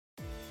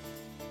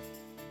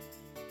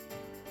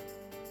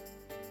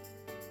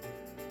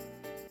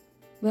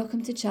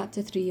Welcome to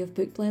Chapter 3 of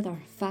Book Blether,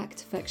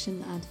 Fact,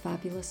 Fiction and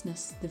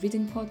Fabulousness, the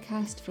reading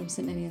podcast from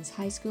St Ninian's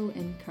High School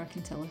in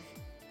Kirkintilloch.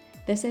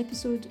 This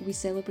episode we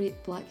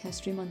celebrate Black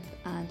History Month,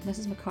 and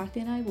Mrs McCarthy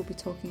and I will be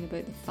talking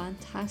about the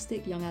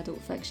fantastic young adult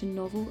fiction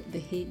novel The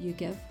Hate U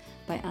Give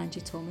by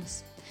Angie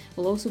Thomas.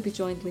 We'll also be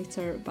joined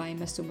later by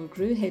Mr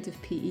McGrew, Head of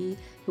PE,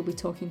 who'll be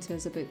talking to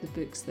us about the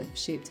books that have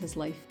shaped his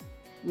life.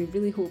 We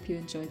really hope you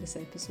enjoy this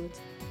episode.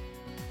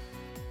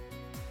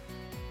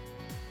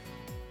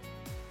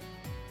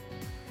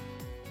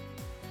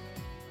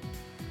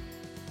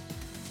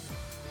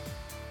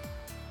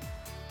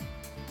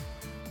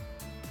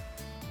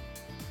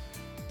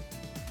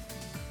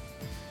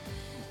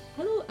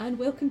 And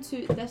welcome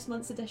to this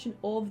month's edition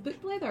of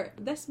Book Blether.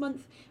 This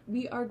month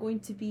we are going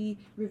to be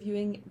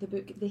reviewing the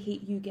book The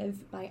Hate U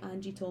Give by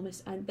Angie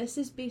Thomas, and this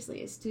is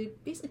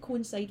to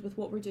coincide with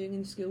what we're doing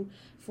in school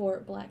for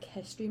Black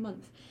History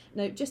Month.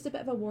 Now, just a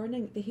bit of a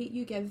warning, The Hate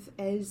U Give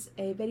is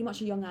very much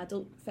a young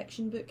adult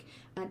fiction book,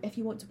 and if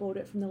you want to borrow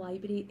it from the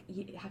library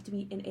you have to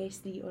be in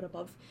S3 or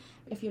above.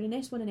 If you're in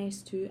S1 and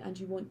S2 and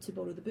you want to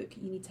borrow the book,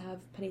 you need to have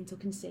parental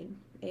consent.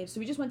 So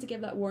we just want to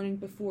give that warning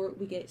before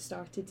we get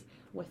started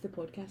with the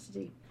podcast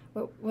today.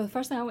 Well, the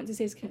first thing I want to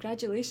say is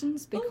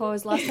congratulations,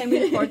 because last time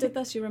we recorded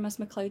this you were Miss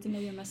McLeod and now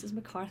you're Mrs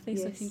McCarthy,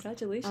 yes. So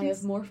congratulations. I have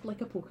morphed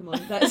like a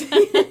Pokemon. That's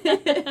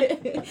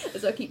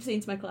what I keep saying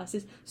to my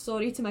classes.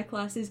 Sorry to my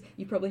classes,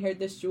 you probably heard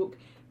this joke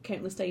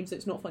countless times.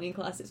 It's not funny in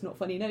class, it's not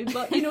funny now,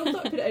 but I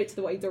thought I'd put it out to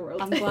the wider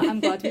world. I'm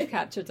glad we've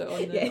captured it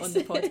on the, yes. on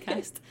the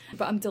podcast.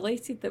 But I'm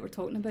delighted that we're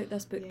talking about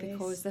this book, yes,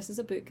 because this is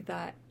a book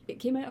that it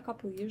came out a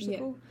couple of years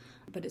ago,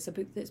 but it's a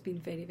book that's been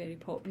very, very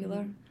popular.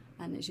 Mm-hmm.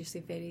 And as you say,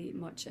 very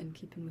much in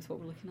keeping with what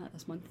we're looking at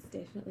this month.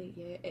 Definitely,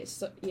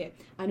 yeah.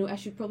 I know I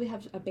should probably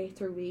have a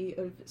better way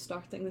of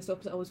starting this off,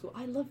 because I always go,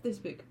 I love this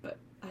book, but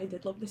I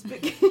did love this book.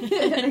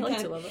 I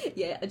like to love it.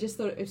 Yeah, I just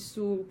thought it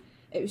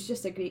was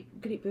just a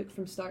great book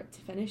from start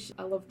to finish.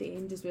 I loved the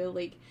end as well.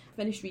 Like, I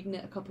finished reading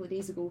it a couple of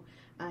days ago,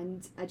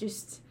 and I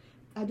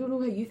don't know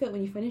how you felt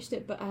when you finished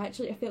it, but I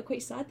felt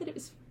quite sad that it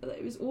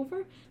was over.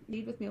 It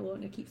stayed with me a lot,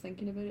 and I keep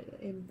thinking about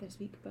it this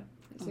week. But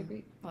it's a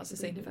great. Well, that's a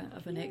sign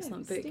of an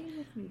excellent book.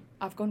 With me.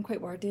 I've gone quite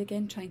wordy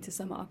again, trying to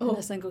sum it up in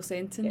a single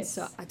sentence. Yes.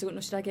 So I don't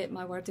know. Should I get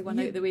my wordy one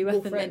out of the way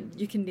with, and then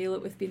you can nail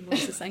it with being more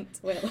succinct?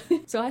 Well,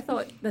 so I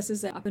thought this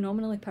is a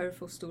phenomenally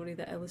powerful story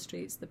that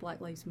illustrates the Black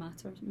Lives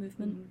Matter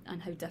movement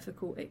and how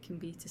difficult it can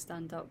be to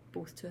stand up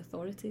both to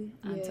authority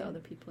and to other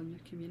people in your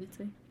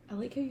community. I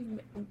like how you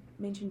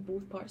mentioned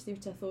both parts there,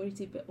 to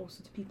authority but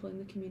also to people in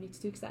the community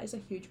too, because that is a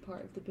huge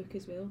part of the book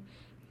as well.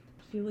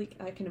 I feel like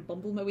I kind of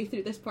bumble my way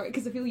through this part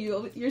because I feel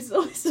you're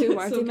so too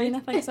wordy, mine, I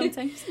think,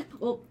 sometimes.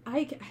 Well,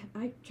 I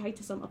tried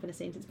to sum up in a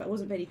sentence, but I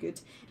wasn't very good.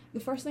 The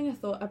first thing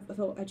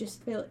I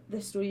just felt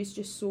this story is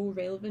just so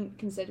relevant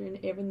considering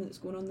everything that's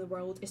going on in the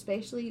world,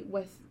 especially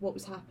with what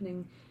was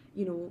happening,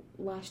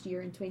 last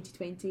year in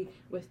 2020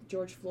 with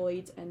George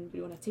Floyd and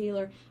Breonna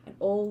Taylor and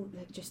all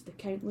the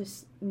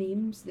countless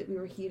names that we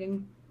were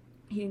hearing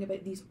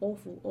about, these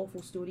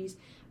awful stories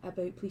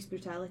about police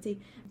brutality.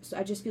 So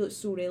I just feel it's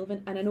so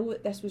relevant, and I know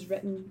that this was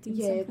written.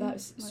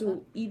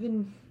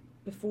 Even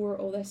before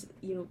all this,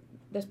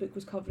 this book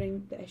was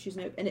covering the issues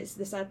now, and it's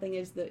the sad thing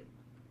is that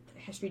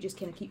history just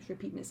kind of keeps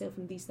repeating itself,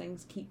 and these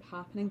things keep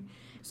happening.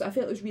 So I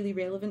felt it was really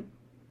relevant.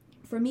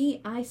 For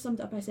me, I summed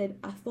up, I said,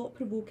 a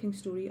thought-provoking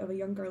story of a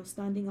young girl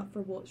standing up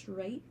for what's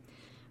right.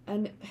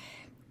 And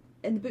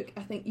in the book,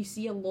 I think you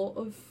see a lot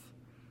of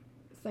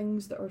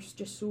things that are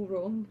just so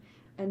wrong,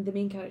 and the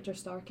main character,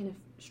 Star, kind of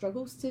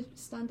struggles to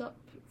stand up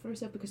for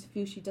herself because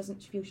she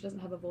doesn't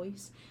have a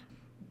voice.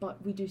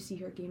 But we do see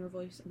her gain her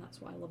voice, and that's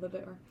what I love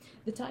about her.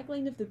 The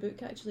tagline of the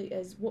book actually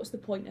is, what's the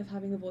point of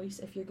having a voice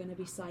if you're going to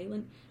be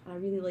silent? And I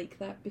really like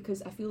that,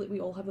 because I feel like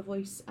we all have a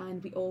voice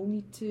and we all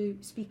need to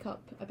speak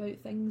up about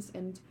things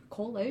and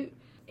call out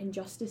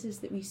injustices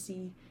that we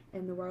see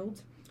in the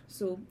world.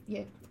 So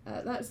yeah,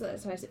 that's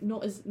how I said.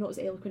 Not as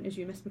eloquent as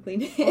you, Miss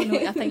McLean. Oh no,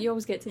 I think you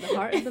always get to the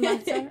heart of the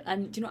matter,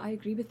 and I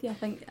agree with you. I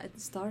think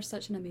Star's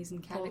such an amazing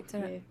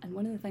character, and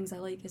one of the things I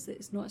like is that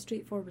it's not a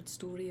straightforward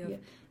story of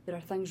there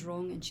are things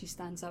wrong and she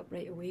stands up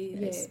right away.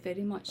 It's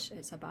very much,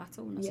 it's a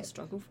battle and it's a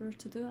struggle for her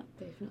to do it.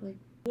 Definitely.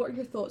 What are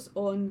your thoughts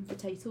on the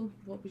title?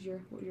 What was your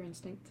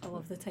instinct? I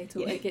love the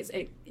title.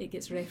 It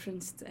gets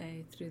referenced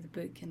through the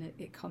book, and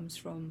it comes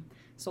from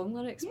song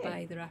lyrics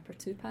by the rapper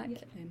Tupac,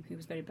 who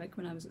was very big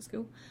when I was at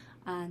school.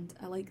 And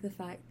I like the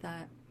fact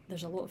that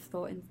there's a lot of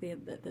thought in there,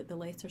 that the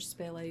letters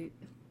spell out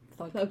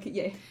thug.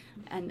 Okay,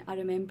 And I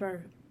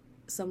remember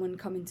someone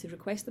coming to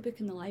request the book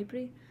in the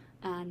library,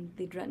 and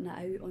they'd written it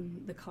out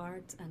on the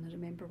card, and I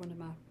remember one of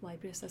my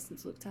library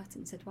assistants looked at it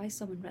and said, why has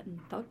someone written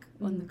thug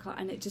on the card?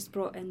 And it just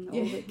brought in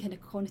all the kind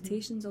of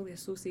connotations, all the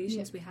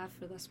associations we have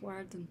for this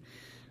word,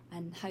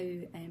 and how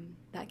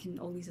that can,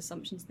 all these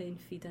assumptions then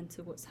feed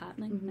into what's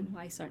happening, and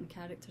why certain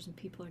characters and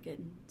people are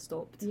getting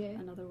stopped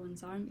and other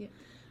ones aren't.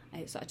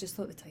 So I just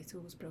thought the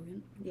title was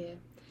brilliant.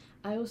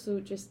 I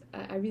also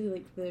I really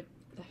like the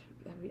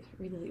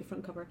really like the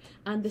front cover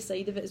and the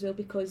side of it as well,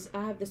 because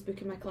I have this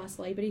book in my class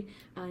library,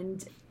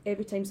 and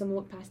every time someone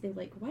walked past, they're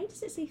like, why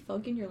does it say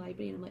thug in your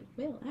library? And I'm like,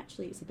 well,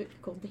 actually it's a book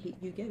called The Hate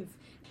U Give.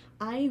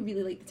 I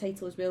really like the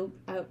title as well.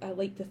 I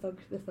like the thug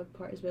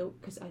part as well,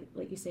 because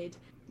like you said,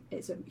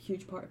 it's a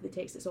huge part of the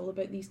text. It's all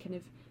about these kind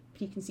of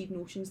preconceived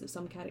notions that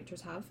some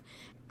characters have.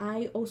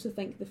 I also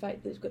think the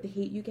fact that it's got the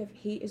hate you give,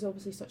 hate is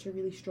obviously such a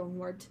really strong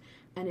word,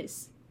 and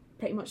it's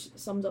pretty much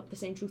sums up the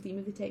central theme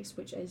of the text,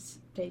 which is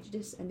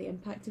prejudice and the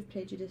impact of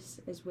prejudice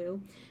as well.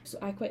 So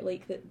I quite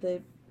like that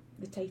the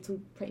title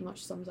pretty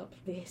much sums up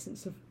the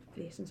essence of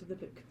the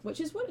book, which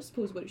is what I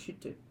suppose what it should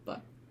do,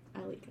 but I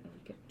like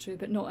it. True,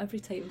 but not every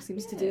title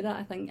seems to do that.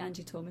 I think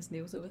Angie Thomas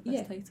nails it with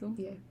this title.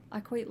 Yeah. I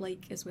quite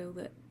like as well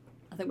that,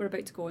 I think we're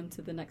about to go on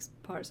to the next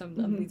part, so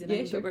I'm leading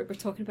in, sure. but we're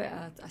talking about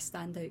a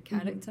standout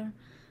character,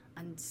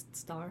 and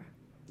Star.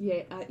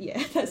 Yeah,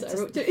 that's what I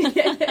wrote too.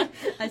 Yeah.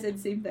 I said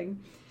the same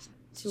thing.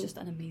 She's just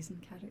an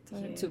amazing character.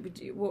 Yeah. So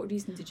what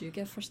reason did you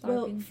give for Star?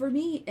 Well, for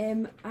me,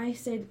 I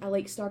said I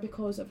like Star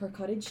because of her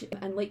courage,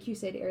 and like you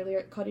said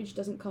earlier, courage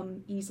doesn't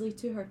come easily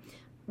to her.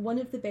 One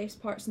of the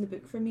best parts in the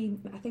book for me,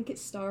 I think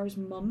it's Star's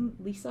mum,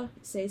 Lisa,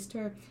 says to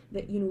her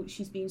that, you know,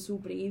 she's being so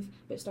brave,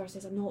 but Star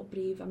says, I'm not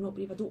brave, I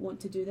don't want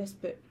to do this,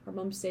 but her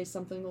mum says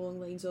something along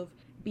the lines of,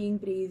 being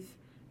brave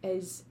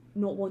is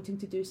not wanting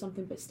to do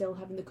something but still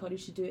having the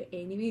courage to do it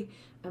anyway.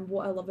 And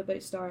what I love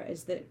about Star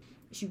is that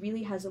she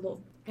really has a lot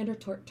of inner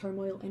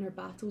turmoil in her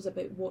battles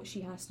about what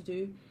she has to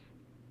do.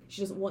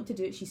 She doesn't want to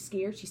do it, she's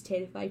scared, she's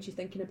terrified, she's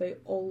thinking about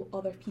all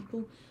other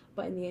people,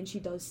 but in the end she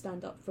does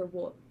stand up for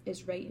what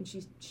is right, and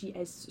she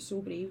is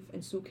so brave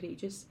and so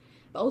courageous.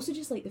 But also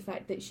just like the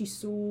fact that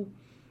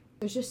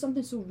there's just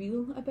something so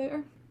real about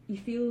her. I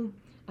feel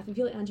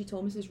like Angie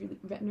Thomas has really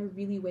written her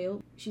really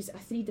well. She's a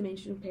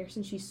three-dimensional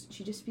person. She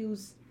just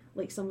feels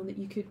like someone that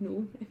you could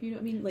know, if you know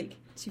what I mean. Like,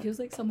 she feels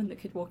like someone that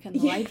could walk in the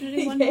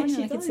library one morning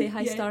and I could say,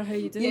 hi Star, how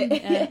you doing?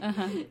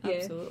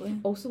 Absolutely.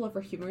 Also love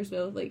her humour as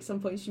well. Like,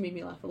 some points she made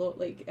me laugh a lot.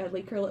 Like, I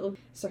like her little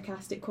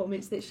sarcastic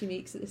comments that she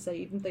makes at the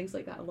side and things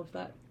like that. I love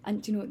that.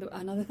 And do you know,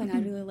 another thing I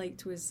really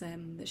liked was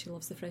that she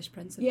loves the Fresh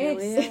Prince of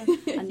Bel-Air,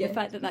 and the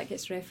fact that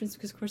gets referenced,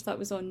 because of course that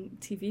was on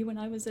TV when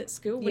I was at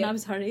school, when I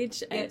was her age,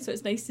 so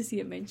it's nice to see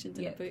it mentioned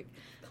in a book.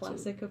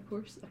 Classic, of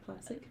course, a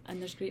classic. And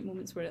there's great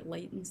moments where it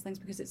lightens things,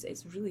 because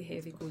it's really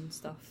heavy going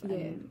stuff.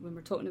 And when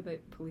we're talking about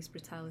police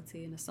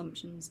brutality and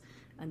assumptions,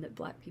 and that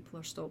black people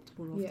are stopped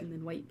more often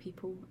than white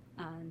people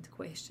and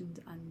questioned,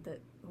 and that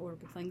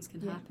horrible things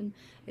can happen,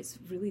 it's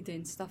really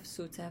dense stuff.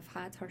 So to have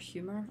had her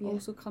humour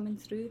also coming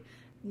through,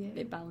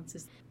 it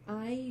balances.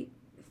 I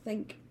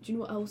think, do you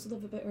know what I also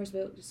love about her as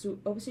well? So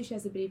obviously she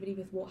has the bravery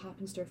with what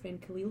happens to her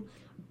friend Khalil,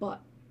 but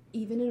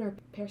even in her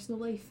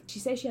personal life, she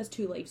says she has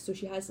two lives. So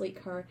she has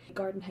like her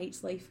Garden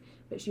Heights life,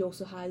 but she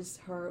also has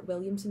her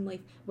Williamson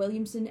life.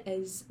 Williamson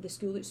is the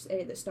school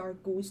that Star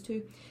goes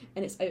to,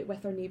 and it's out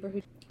with her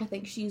neighbourhood. I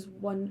think she's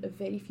one of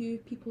very few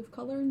people of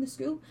colour in the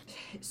school,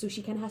 so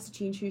she kind of has to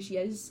change who she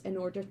is in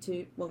order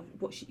to, well,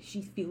 what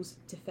she feels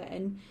to fit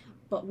in.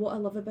 But what I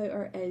love about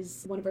her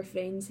is one of her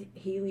friends,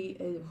 Hayley.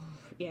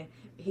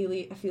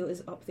 Hayley, I feel,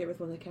 is up there with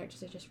one of the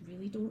characters I just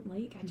really don't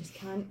like.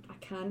 I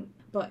can't.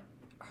 But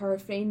her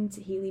friend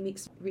Hayley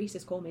makes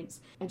racist comments,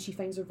 and she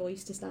finds her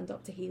voice to stand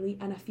up to Hayley,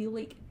 and I feel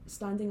like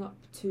standing up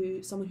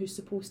to someone who's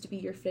supposed to be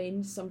your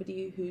friend,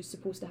 somebody who's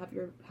supposed to have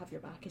your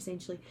back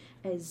essentially,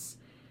 is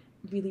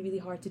really, really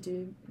hard to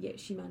do, yet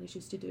she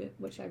manages to do it,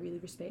 which I really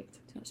respect.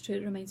 That's true.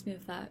 It reminds me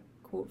of that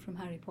quote from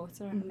Harry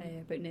Potter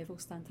about Neville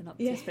standing up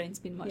to his friends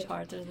being much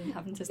harder than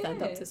having to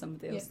stand up to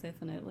somebody else.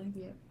 Definitely.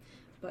 Yeah,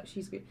 but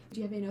she's great. Do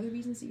you have any other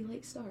reasons that you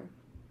like Star?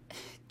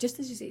 Just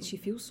as you say, she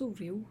feels so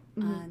real,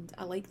 and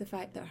I like the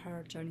fact that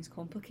her journey's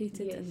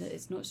complicated and that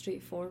it's not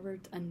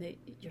straightforward, and that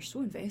you're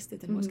so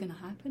invested in what's going to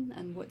happen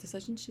and what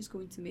decisions she's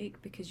going to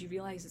make, because you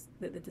realise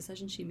that the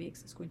decision she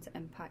makes is going to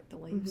impact the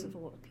lives of a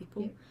lot of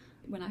people.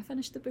 When I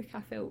finished the book,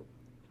 I felt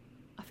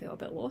a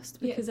bit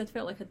lost, because I'd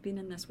felt like I'd been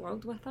in this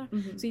world with her.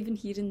 So even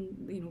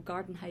hearing,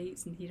 Garden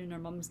Heights, and hearing her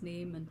mum's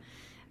name, and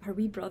her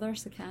wee brother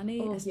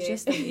Sakani is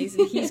just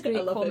amazing. He's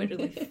great comic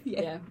relief.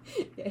 Yeah,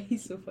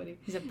 he's so funny.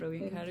 He's a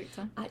brilliant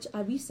character. Actually,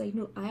 a wee side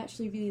note, I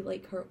actually really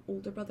like her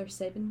older brother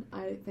Seven.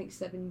 I think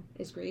Seven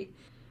is great,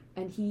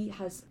 and he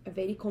has a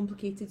very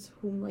complicated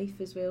home life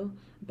as well,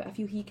 but I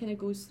feel he kind of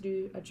goes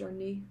through a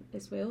journey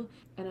as well,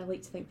 and I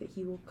like to think that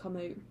he will come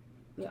out.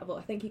 Well,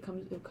 I think he'll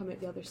come out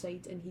the other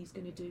side, and he's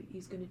gonna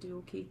do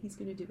okay. He's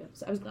gonna do well.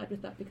 So I was glad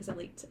with that, because I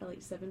liked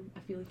Seven. I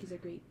feel like he's a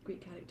great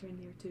character in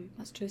there too.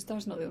 That's true.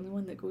 Star's not the only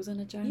one that goes on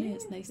a journey.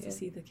 It's nice to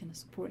see the kind of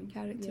supporting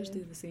characters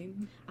do the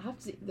same. I have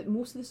to say that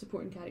most of the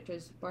supporting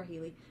characters, bar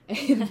Hayley,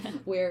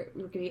 were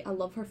great. I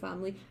love her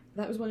family.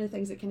 That was one of the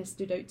things that kind of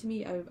stood out to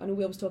me. I know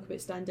we always talk about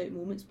standout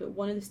moments, but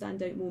one of the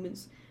standout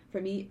moments for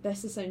me,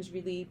 this sounds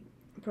really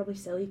probably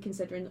silly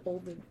considering all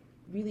the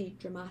really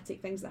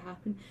dramatic things that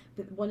happen.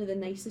 But one of the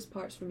nicest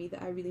parts for me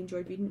that I really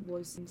enjoyed reading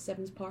was in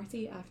Seven's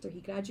party after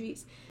he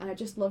graduates, and I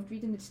just loved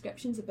reading the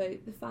descriptions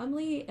about the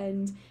family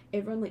and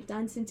everyone like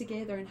dancing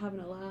together and having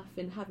a laugh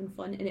and having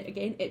fun. And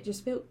it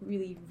just felt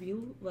really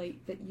real,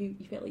 like that you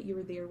felt like you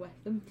were there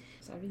with them.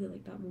 So I really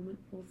liked that moment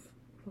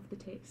of the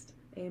text.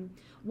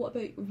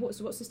 What's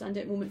the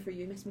standout moment for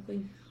you, Miss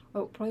McLean?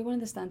 Well, probably one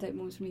of the standout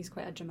moments for me is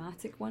quite a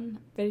dramatic one.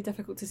 Very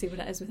difficult to say what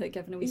it is without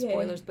giving away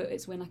spoilers, but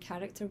it's when a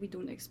character we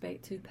don't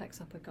expect to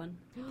picks up a gun.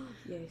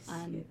 Yes.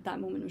 And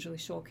that moment was really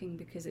shocking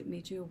because it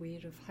made you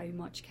aware of how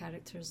much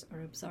characters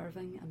are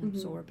observing and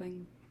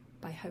absorbing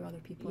by how other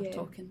people are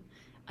talking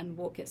and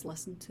what gets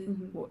listened to,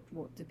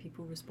 what do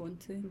people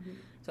respond to.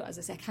 So as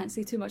I say, I can't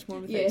say too much more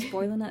without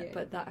spoiling it,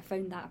 but I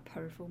found that a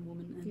powerful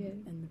moment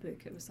in the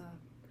book. It was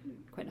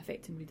quite an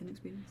affecting reading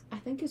experience. I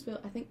think as well,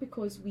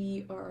 because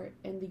we are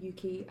in the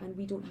UK and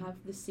we don't have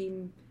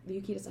the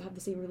UK doesn't have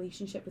the same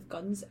relationship with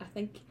guns, I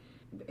feel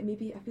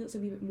it's a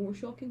wee bit more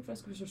shocking for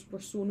us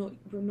because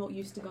we're not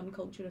used to gun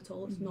culture at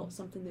all. It's not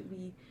something that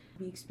we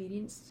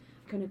experienced.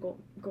 Kind of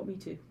got me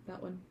too,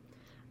 that one.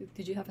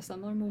 Did you have a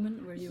similar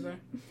moment where you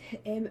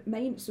were?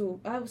 Mine, so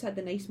I always had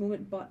the nice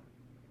moment, but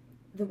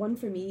the one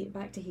for me,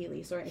 back to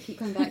Hayley, sorry I keep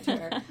coming back to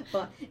her,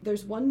 but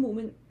there's one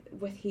moment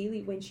with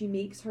Hayley when she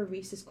makes her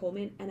racist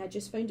comment, and I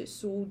just found it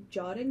so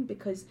jarring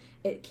because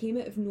it came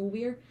out of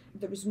nowhere.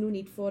 There was no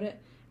need for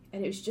it,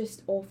 and it was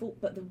just awful.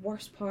 But the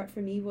worst part for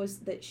me was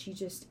that she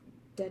just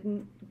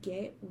didn't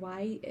get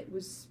why it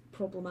was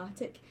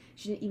problematic.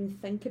 She didn't even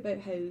think about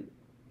how,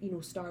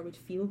 Star would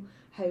feel,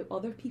 how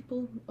other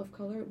people of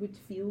colour would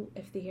feel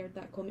if they heard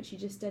that comment. She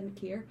just didn't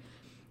care.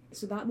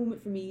 So that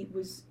moment for me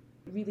was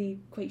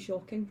really quite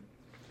shocking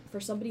for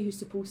somebody who's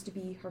supposed to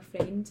be her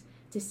friend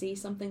to say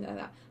something like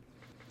that.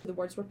 The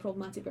words were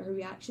problematic, but her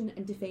reaction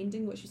and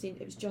defending what she was saying,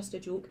 it was just a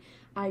joke.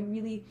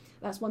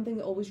 That's one thing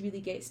that always really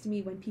gets to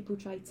me when people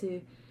try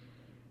to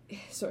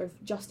sort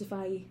of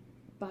justify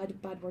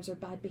bad words or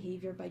bad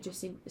behaviour by just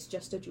saying it's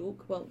just a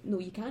joke. Well, no,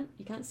 you can't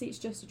say it's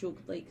just a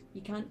joke. Like,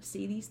 you can't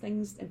say these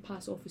things and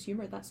pass off as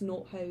humour. That's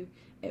not how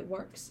it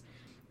works.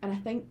 And I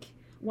think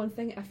one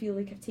thing I feel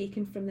like I've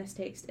taken from this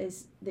text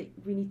is that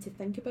we need to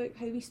think about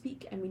how we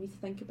speak, and we need to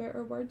think about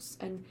our words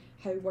and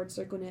how words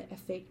are going to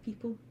affect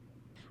people.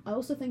 I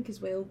also think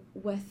as well,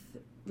 with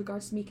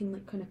regards to making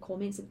like kind of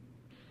comments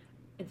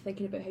and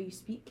thinking about how you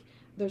speak,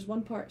 there's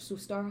one part, so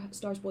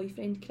Star's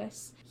boyfriend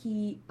Chris,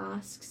 he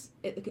asks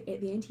at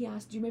the end, do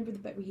you remember the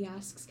bit where he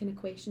asks kind of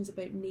questions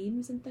about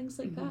names and things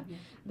like that? Yeah.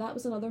 That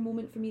was another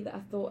moment for me that I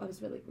thought I was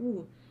a bit like,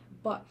 ooh.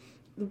 But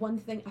the one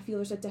thing, I feel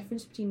there's a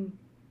difference between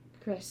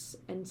Chris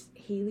and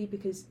Hayley,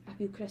 because I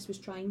feel Chris was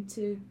trying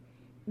to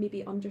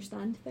maybe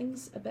understand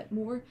things a bit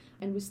more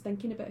and was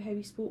thinking about how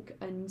he spoke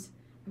and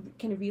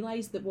kind of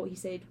realised that what he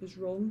said was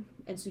wrong,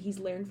 and so he's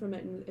learned from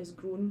it and has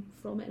grown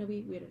from it in a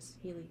way, whereas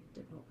Hayley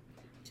did not.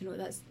 Do you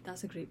know,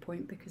 that's a great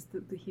point, because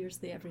here's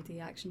the everyday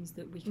actions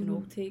that we can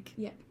all take.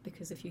 Yeah.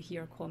 Because if you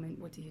hear a comment,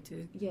 what do you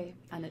do? Yeah.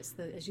 And it's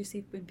as you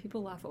say, when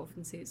people laugh,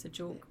 often say it's a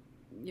joke.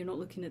 You're not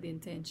looking at the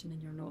intention,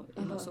 and you're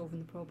not solving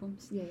the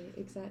problems. Yeah,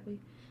 exactly.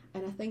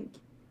 And I think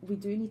we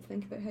do need to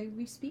think about how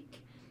we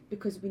speak,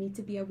 because we need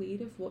to be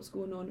aware of what's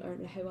going on or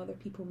how other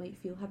people might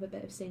feel, have a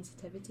bit of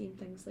sensitivity and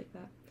things like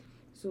that.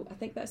 So I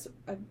think that's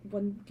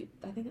one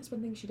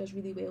thing she does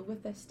really well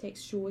with this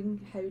text,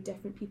 showing how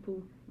different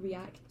people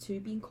react to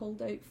being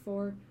called out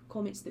for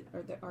comments that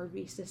are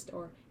racist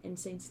or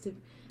insensitive.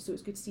 So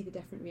it's good to see the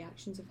different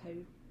reactions of how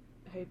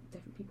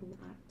different people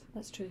act.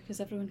 That's true, because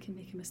everyone can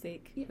make a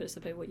mistake, but it's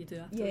about what you do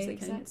afterwards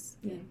that counts.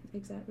 Yeah,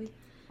 exactly.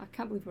 I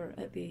can't believe we're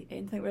at the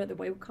end. I think we're at the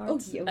wild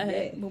cards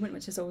moment,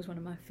 which is always one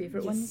of my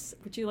favourite ones.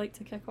 Would you like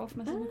to kick off,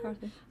 Mrs.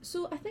 McCarthy?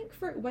 So I think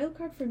for wild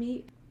card for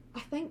me, I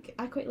think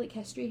I quite like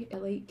history. I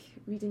like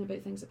reading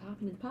about things that have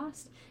happened in the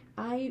past.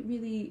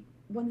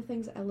 One of the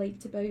things that I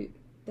liked about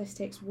this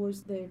text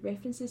was the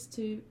references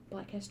to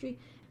Black history.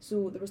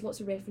 So there was lots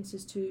of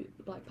references to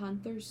Black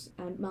Panthers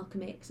and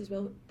Malcolm X as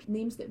well,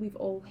 names that we've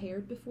all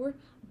heard before,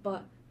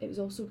 but it was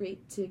also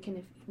great to kind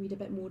of read a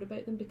bit more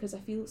about them, because I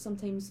feel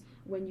sometimes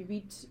when you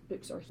read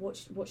books or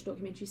watch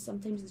documentaries,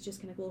 sometimes it's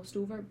just kind of glossed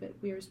over, but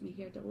whereas we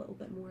heard a little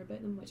bit more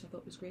about them, which I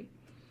thought was great.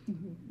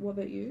 What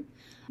about you?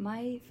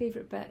 My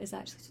favourite bit is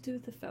actually to do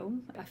with the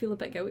film. I feel a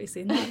bit guilty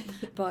saying that,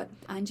 but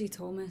Angie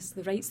Thomas,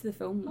 the rights to the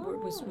film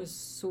was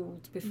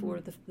sold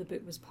before the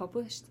book was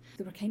published.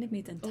 They were kind of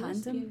made in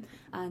tandem,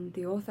 and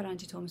the author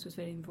Angie Thomas was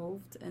very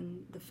involved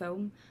in the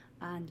film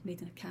and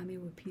made a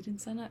cameo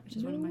appearance in it, which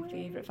is one of my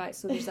favourite facts.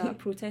 So there's a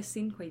protest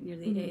scene quite near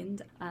the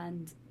end,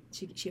 and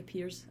she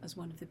appears as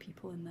one of the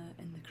people in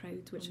the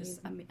crowd, which is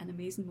an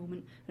amazing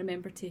moment. I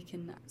remember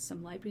taking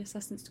some library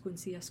assistants to go and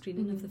see a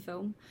screening of the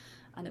film,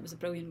 and it was a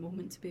brilliant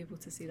moment to be able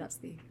to say that's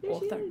the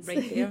author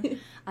right there.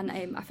 And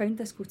I found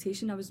this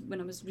quotation when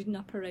I was reading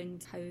up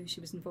around how she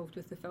was involved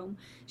with the film.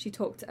 She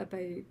talked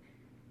about,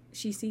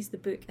 she sees the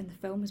book and the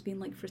film as being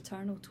like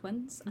fraternal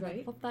twins, and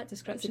I love that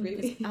description,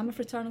 because I'm a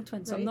fraternal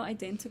twin, so I'm not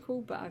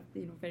identical, but I'm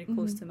very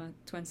close to my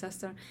twin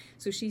sister.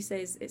 So she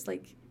says it's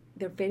like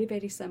they're very,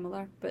 very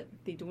similar, but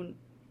they don't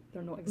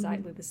they're not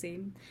exactly the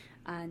same.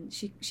 And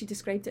she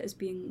described it as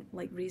being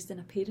like raised in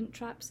a Parent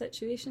Trap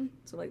situation,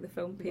 so like the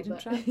film Parent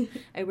Trap,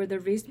 where they're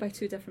raised by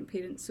two different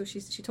parents. So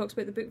she talks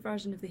about the book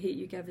version of The Hate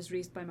You Give is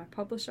raised by my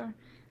publisher,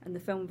 and the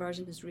film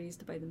version is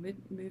raised by the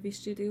movie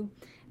studio.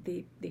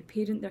 They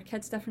parent their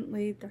kids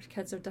differently, their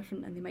kids are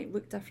different and they might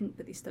look different,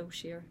 but they still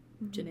share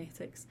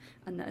genetics.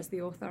 And that as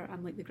the author,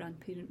 I'm like the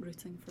grandparent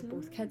rooting for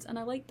both kids. And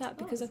I like that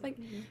because I think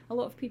a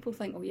lot of people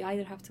think, oh, you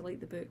either have to like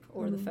the book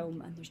or the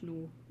film, and there's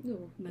no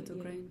middle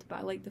ground. But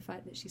I like the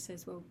fact that she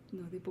says, well,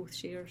 no, they both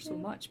share so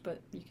much,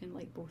 but you can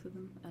like both of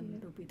them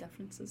and there'll be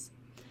differences.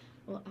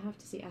 Well, I have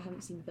to say I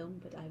haven't seen the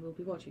film, but I will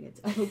be watching it.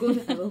 I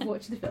will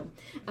watch the film.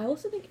 I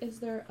also think, is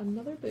there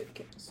another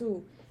book?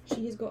 So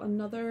she has got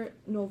another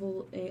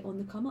novel on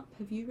the come up.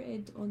 Have you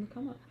read On the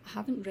Come Up? I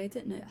haven't read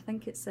it now. I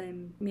think its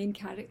main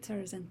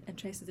character is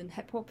interested in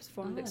hip hop as a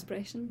form of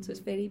expression, so it's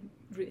very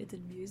rooted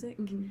in music.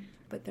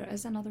 But there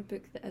is another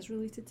book that is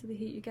related to The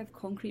Hate You Give.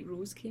 Concrete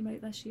Rose came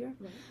out this year,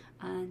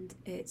 and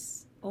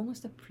it's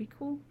almost a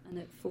prequel, and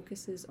it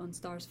focuses on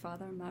Star's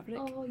father, Maverick.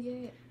 Oh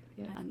yeah.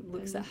 And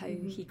looks at how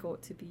he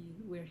got to be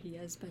where he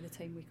is by the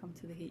time we come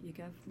to The Hate You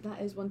Give.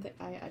 That is one thing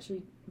I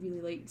actually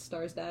really liked.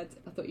 Star's dad,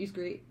 I thought he was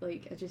great.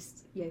 Like,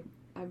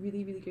 a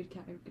really, really great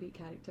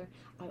character.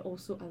 I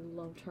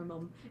loved her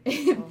mum.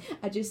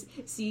 I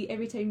just see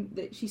every time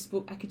that she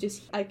spoke, I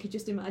could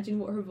just imagine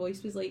what her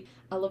voice was like.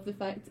 I love the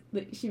fact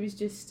that she was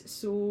just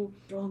so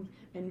strong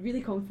and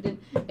really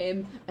confident,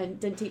 and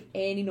didn't take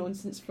any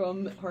nonsense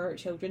from her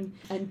children.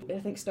 And I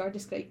think Star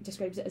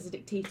describes it as a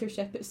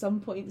dictatorship at some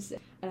points,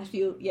 and I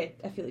feel it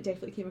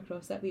definitely came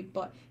across that way.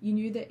 But you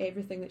knew that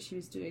everything that she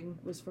was doing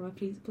was from a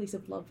place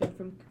of love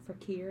and for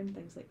care and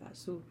things like that.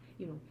 So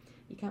you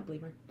can't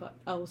blame her. But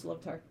I also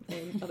loved her.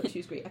 I thought she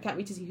was great. I can't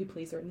wait to see who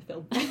plays her in the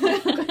film.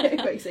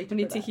 Quite excited. We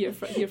need to hear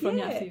from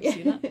you after you've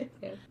seen it.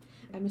 Yeah.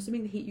 I'm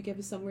assuming The Hate You Give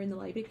is somewhere in the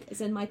library.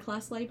 It's in my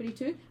class library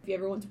too, if you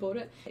ever want to borrow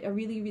it. A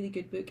really, really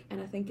good book, and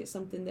I think it's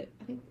something that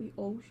I think we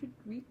all should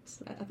read.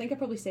 I think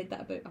I said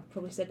that about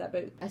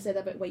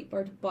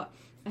Whitebird, but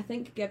I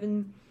think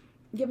given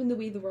the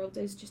way the world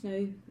is just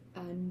now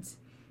and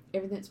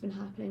everything that's been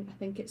happening, I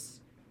think it's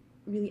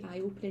really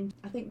eye-opening.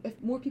 I think if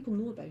more people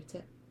know about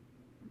it,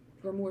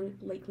 we're more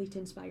likely to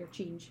inspire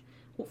change.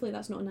 Hopefully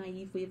that's not a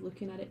naive way of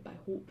looking at it, but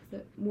I hope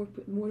that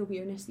more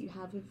awareness that you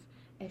have of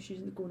issues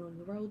that are going on in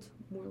the world,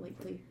 more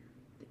likely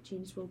that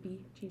change will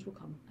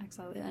come.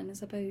 Exactly, and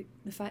it's about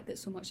the fact that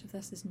so much of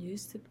this is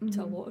news to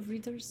a lot of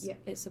readers.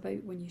 It's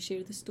about when you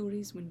share the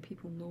stories, when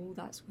people know,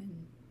 that's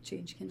when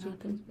change can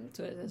happen.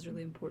 So it is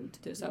really important to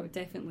do. So I would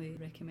definitely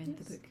recommend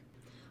the book.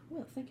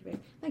 Well, thank you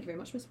very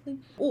much, Miss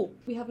McLean. Oh,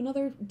 we have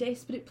another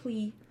desperate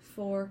plea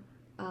for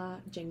a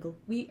jingle.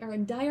 We are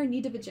in dire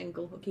need of a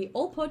jingle. Okay,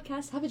 all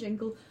podcasts have a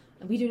jingle,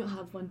 and we do not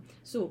have one.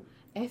 So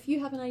if you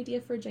have an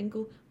idea for a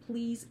jingle,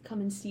 please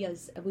come and see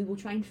us, and we will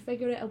try and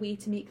figure out a way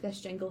to make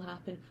this jingle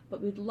happen.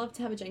 But we'd love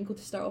to have a jingle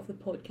to start off the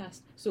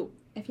podcast. So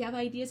if you have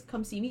ideas,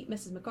 come see me,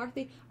 Mrs.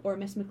 McCarthy, or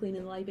Miss McLean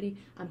in the library,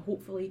 and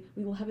hopefully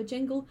we will have a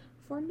jingle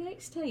for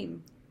next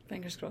time.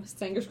 Fingers crossed.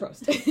 Fingers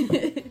crossed.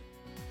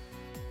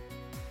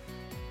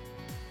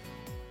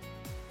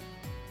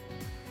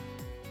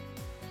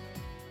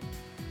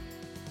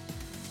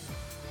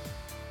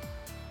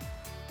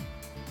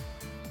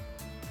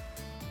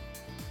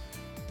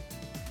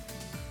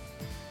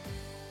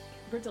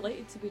 We're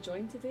delighted to be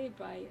joined today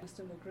by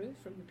Mr. McGrew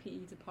from the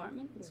PE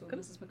department. So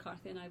Mrs.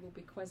 McCarthy and I will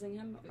be quizzing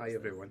him. Hi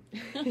everyone.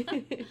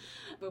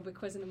 We'll be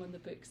quizzing him on the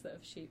books that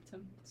have shaped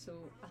him.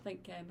 So I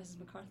think Mrs.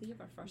 McCarthy, you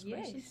have our first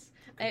question.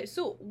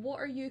 So what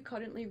are you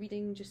currently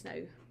reading just now?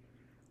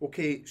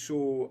 Okay,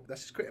 so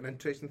this is quite an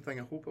interesting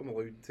thing. I hope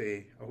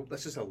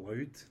this is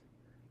allowed.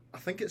 I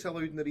think it's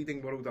allowed in the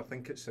reading world. I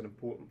think it's an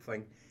important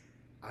thing.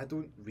 I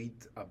don't read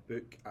a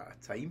book at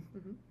a time.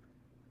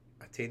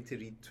 I tend to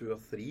read 2 or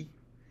 3.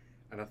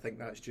 And I think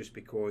that's just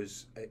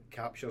because it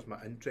captures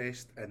my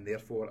interest, and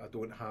therefore I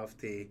don't have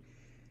to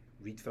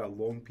read for a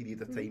long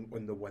period of time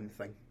on the one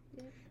thing.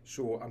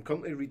 So I'm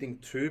currently reading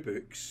 2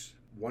 books,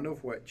 one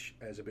of which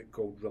is a book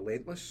called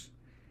Relentless,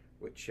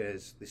 which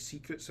is The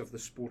Secrets of the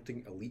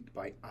Sporting Elite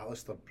by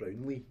Alistair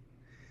Brownlee.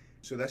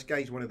 So this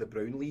guy's one of the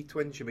Brownlee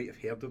twins. You might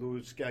have heard of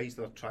those guys.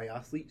 They're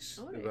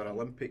triathletes. They were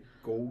Olympic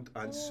gold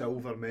and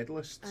silver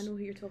medalists. I know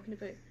who you're talking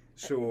about.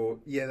 So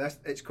yeah,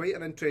 it's quite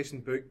an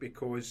interesting book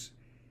because,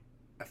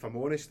 if I'm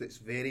honest, it's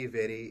very,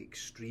 very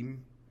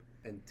extreme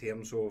in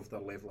terms of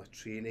their level of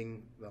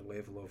training, their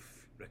level of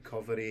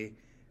recovery,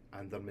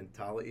 and their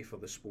mentality for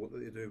the sport that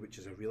they do, which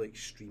is a really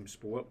extreme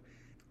sport.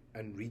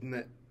 And reading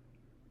it,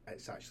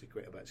 it's actually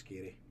quite a bit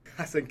scary.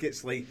 I think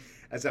it's like,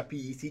 as a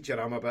PE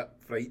teacher, I'm a bit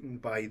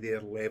frightened by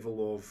their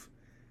level of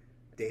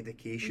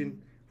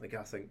dedication. Like,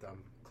 I think that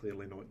I'm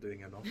clearly not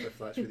doing enough if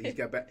that's what these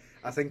guys. But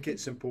I think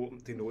it's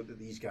important to note that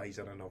these guys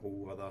are in a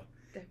whole other.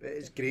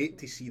 It's great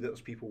to see that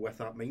there's people with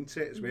that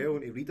mindset as well,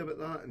 and to read about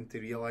that and to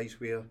realise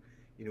where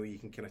you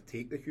can kind of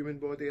take the human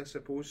body, I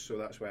suppose. So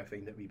that's why I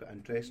find it a wee bit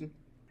interesting.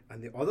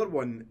 And the other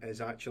one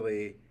is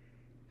actually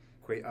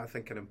quite, I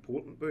think, an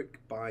important book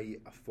by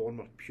a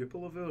former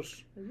pupil of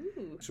ours.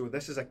 Ooh. So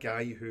this is a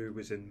guy who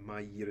was in my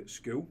year at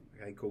school,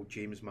 a guy called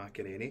James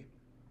McInerney,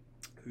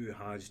 who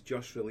has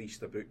just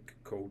released a book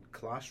called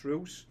Class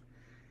Rules,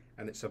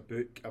 and it's a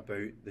book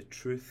about the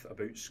truth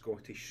about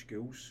Scottish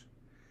schools.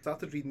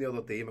 Started reading the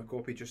other day, my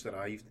copy just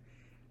arrived,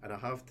 and I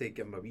have to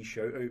give him a wee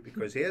shout out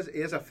because he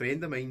is a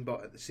friend of mine,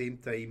 but at the same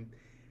time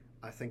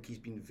I think he's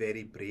been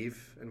very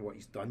brave in what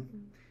he's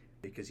done,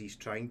 because he's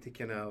trying to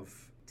kind of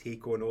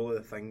take on all of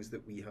the things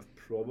that we have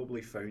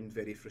probably found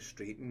very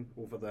frustrating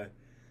over the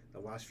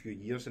last few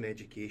years in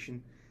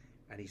education,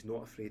 and he's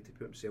not afraid to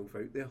put himself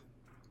out there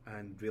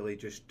and really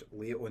just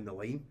lay it on the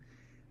line.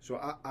 So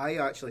I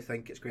actually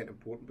think it's quite an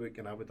important book,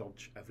 and I would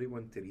urge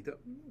everyone to read it.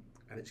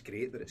 And it's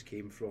great that it's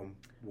came from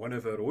one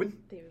of our own.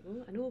 There we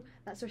go. I know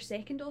that's our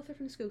second author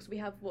from school, so we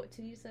have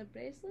Teresa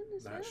Breslin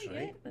as That's well.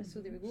 right. Yeah. So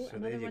there we go. So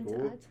Another there you one go.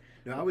 to add.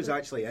 Now, I was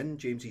actually in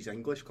James's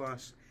English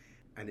class,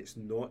 and it's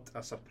not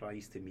a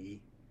surprise to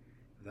me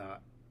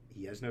that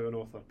he is now an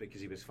author,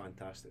 because he was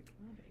fantastic.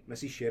 Oh, very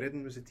good. Mrs.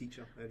 Sheridan was a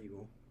teacher. There you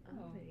go.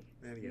 Oh, very good.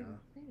 There you are.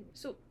 Very good.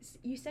 So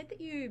you said that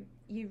you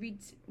read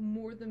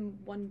more than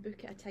one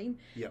book at a time.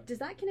 Yep. Does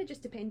that kind of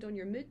just depend on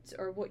your mood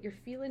or what you're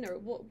feeling, or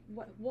what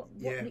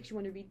Yeah. makes you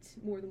want to read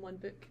more than one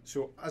book?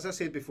 So, as I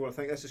said before, I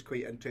think this is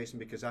quite interesting,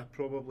 because I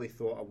probably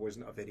thought I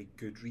wasn't a very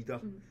good reader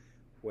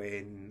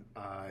when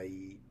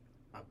I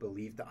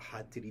believed that I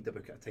had to read a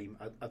book at a time.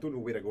 I don't know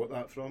where I got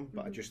that from,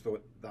 but I just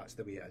thought that's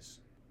the way it is.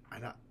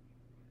 And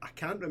I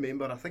can't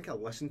remember, I think I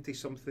listened to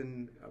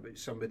something about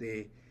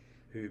somebody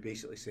who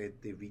basically said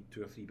they read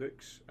 2 or 3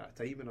 books at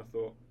a time, and I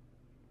thought,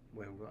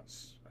 well,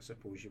 that's, I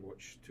suppose you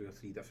watch 2 or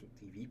 3 different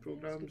TV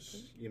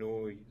programmes, you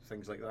know,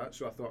 things like that.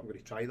 So I thought, I'm going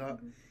to try that,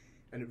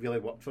 and it really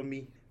worked for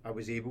me. I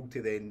was able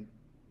to then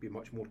be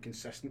much more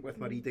consistent with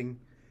my reading,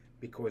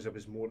 because I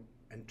was more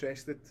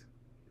interested,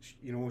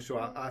 you know. So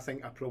I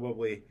think I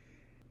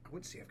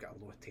wouldn't say I've got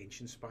a low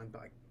attention span,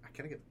 but I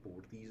kind of get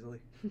bored easily.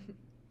 Do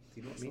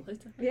you know what I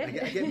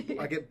mean?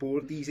 Yeah. I get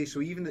bored easy,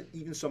 so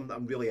even something that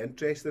I'm really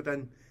interested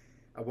in,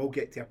 I will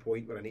get to a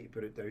point where I need to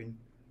put it down,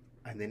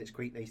 and then it's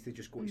quite nice to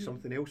just go to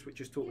something else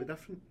which is totally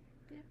different.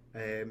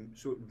 Yeah.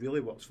 So it really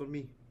works for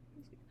me.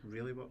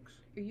 Really works.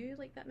 Are you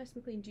like that, Miss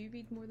McLean? Do you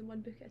read more than one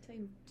book at a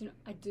time? Do you know,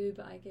 I do,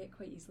 but I get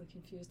quite easily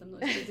confused. I'm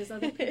not as good as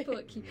other people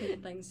at keeping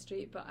things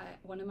straight, but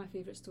one of my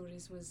favourite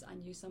stories was I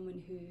knew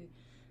someone who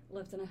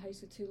lived in a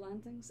house with 2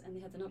 landings, and they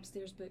had an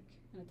upstairs book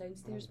and a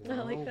downstairs book.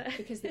 I like that.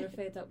 Because they were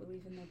fed up with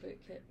leaving their book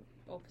at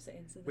opposite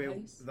ends of the Well,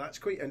 house. that's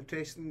quite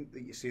interesting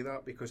that you say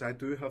that, because I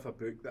do have a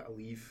book that I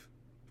leave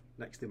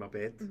next to my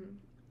bed,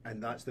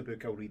 and that's the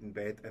book I'll read in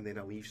bed, and then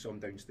I leave some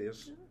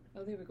downstairs.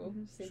 Oh, there we go.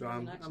 Same So thing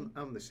I'm in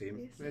action. the same.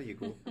 Yes. There you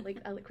go. I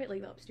quite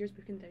like the upstairs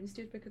book and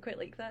downstairs book. I quite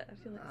like that.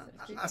 I feel like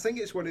it's I think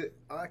it's one of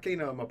I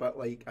kind of am a bit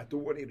like, I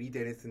don't want to read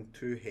anything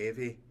too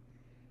heavy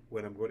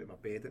when I'm going to my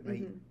bed at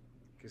night,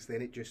 because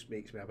then it just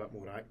makes me a bit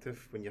more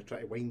active when you're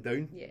trying to wind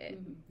down, yeah.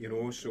 you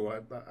know. So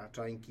I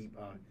try and keep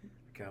a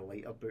kind of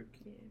lighter book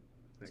Yeah.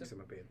 next So-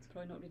 to my bed.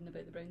 Probably not reading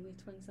about the Brownlee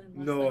twins then.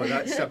 last No, night.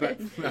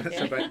 that's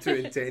a bit too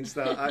intense.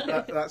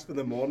 That's for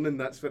the morning.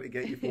 That's for to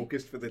get you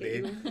focused for the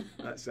day.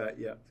 That's it.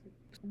 Yeah.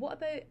 What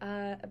about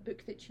a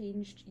book that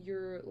changed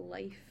your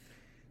life?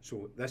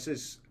 So this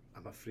is,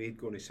 I'm afraid,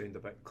 going to sound a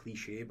bit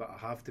cliche, but I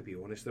have to be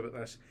honest about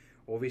this.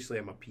 Obviously,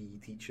 I'm a PE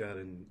teacher,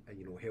 and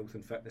you know, health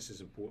and fitness is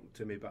important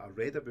to me. But I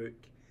read a book,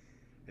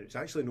 and it was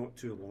actually not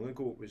too long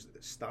ago. It was at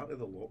the start of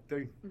the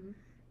lockdown.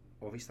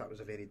 Obviously, that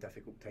was a very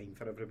difficult time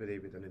for everybody.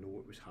 We didn't know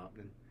what was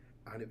happening,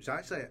 and it was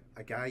actually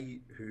a guy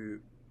who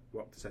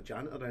worked as a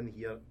janitor in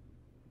here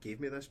gave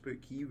me this book.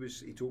 He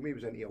told me he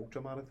was into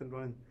ultramarathon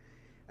running,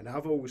 and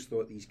I've always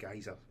thought these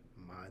guys are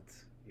mad,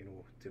 you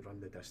know, to run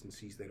the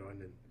distances they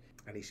run.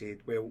 And he said,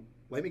 well,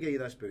 let me get you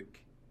this book,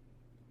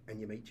 and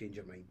you might change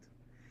your mind.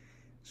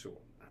 So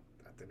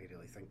I didn't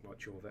really think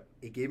much of it.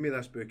 He gave me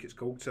this book. It's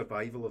called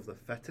Survival of the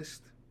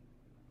Fittest,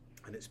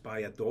 and it's by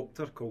a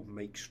doctor called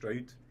Mike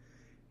Stroud.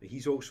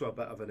 He's also a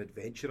bit of an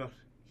adventurer.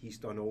 He's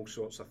done all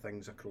sorts of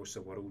things across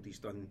the world. He's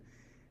done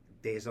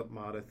desert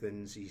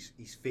marathons.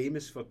 He's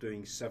famous for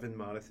doing 7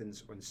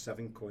 marathons on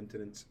 7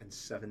 continents in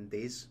 7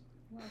 days.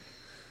 Wow.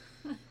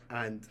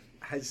 And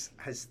his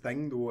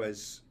thing though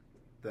is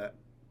that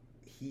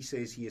he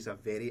says he is a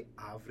very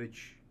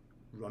average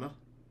runner,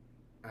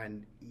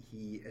 and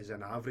he is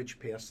an average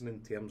person in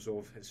terms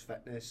of his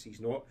fitness. He's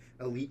not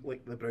elite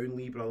like the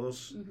Brownlee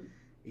brothers.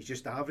 He's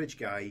just average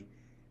guy,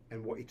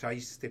 and what he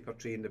tries to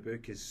portray in the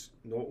book is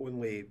not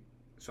only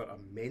sort of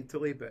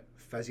mentally but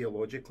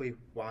physiologically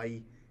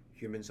why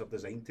humans are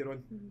designed to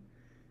run.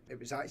 It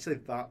was actually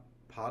that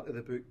part of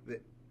the book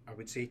that I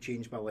would say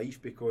changed my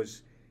life,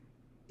 because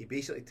he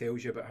basically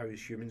tells you about how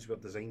humans were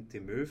designed to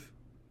move,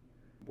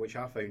 which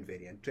I found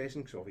very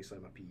interesting because obviously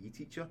I'm a PE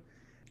teacher,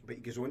 but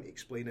he goes on to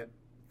explain it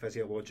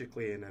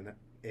physiologically in an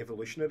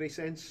evolutionary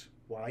sense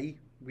why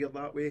we're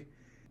that way,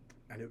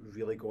 and it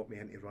really got me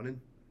into running,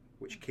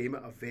 which came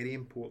at a very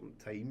important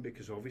time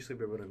because obviously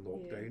we were in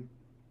lockdown.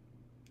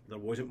 There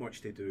wasn't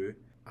much to do,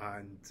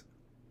 and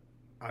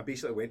I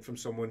basically went from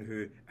someone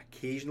who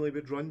occasionally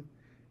would run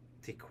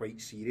to quite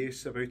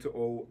serious about it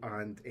all,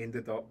 and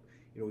ended up,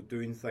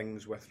 doing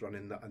things with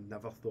running that I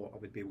never thought I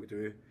would be able to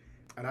do.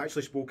 And I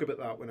actually spoke about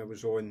that when I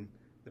was on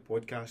the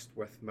podcast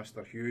with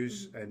Mr.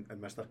 Hughes and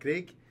Mr.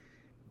 Craig.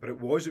 But it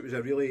was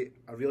a really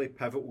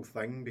pivotal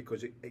thing,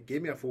 because it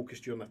gave me a focus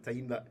during a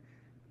time that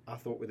I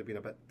thought would have been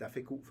a bit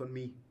difficult for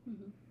me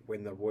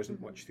when there wasn't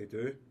much to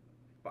do.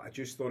 But I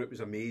just thought it was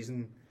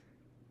amazing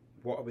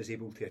what I was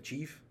able to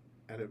achieve,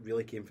 and it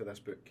really came for this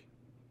book.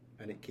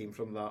 And it came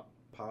from that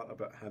part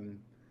about him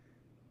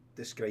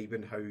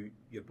describing how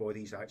your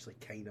body's actually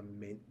kind of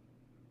meant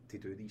to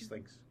do these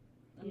things.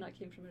 And that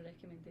came from a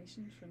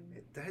recommendation from...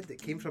 It did.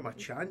 It came from a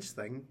chance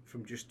thing,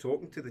 from just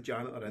talking to the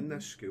janitor in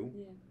this school,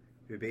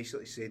 who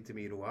basically said to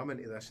me, I'm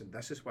into this, and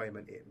this is why I'm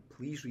into it, and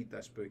please read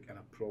this book, and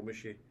I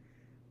promise you.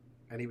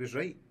 And he was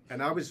right.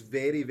 And I was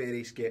very,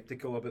 very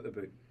sceptical about the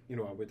book.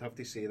 I would have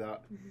to say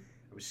that.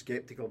 I was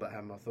sceptical about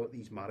him. I thought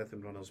these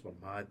marathon runners were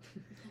mad.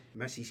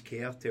 Mrs.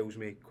 Kerr tells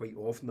me quite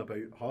often about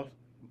her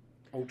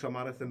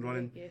ultra-marathon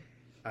running. Yeah.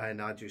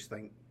 And I just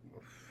think,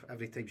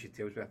 every time she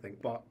tells me, I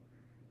think, but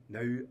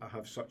now I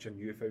have such a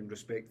newfound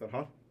respect for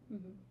her.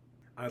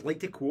 I'd like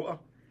to quote her,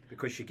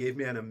 because she gave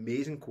me an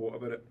amazing quote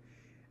about it.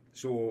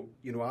 So,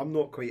 I'm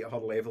not quite at her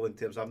level in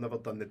terms, I've never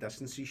done the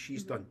distances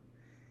she's done.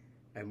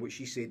 And what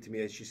she said to me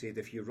is, she said,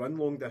 if you run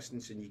long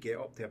distance and you get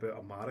up to about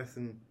a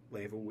marathon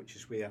level, which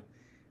is where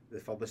the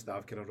furthest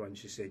I've kind of run,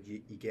 she said, you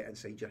get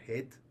inside your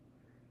head.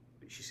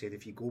 But she said,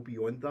 if you go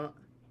beyond that,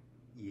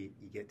 you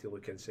get to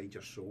look inside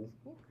your soul.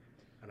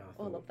 And I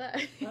thought, I love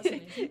that. That's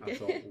amazing. I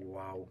thought,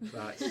 wow,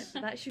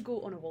 that should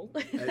go on a wall.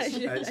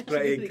 it's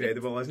pretty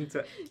incredible, isn't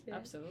it? Yeah.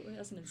 Absolutely,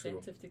 that's an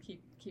incentive to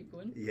keep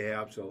going. Yeah,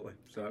 absolutely.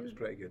 So that was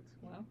pretty good.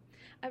 Wow.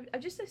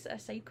 I've just a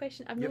side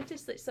question. I've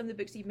noticed that some of the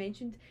books you've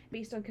mentioned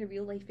based on kind of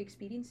real life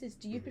experiences.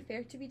 Do you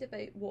prefer to read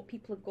about what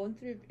people have gone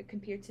through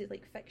compared to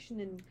like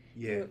fiction? And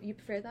you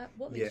prefer that?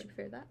 What makes you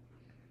prefer that?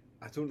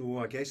 I don't know.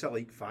 I guess I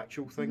like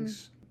factual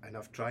things, and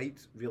I've tried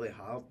really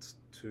hard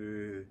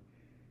to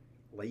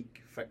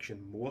like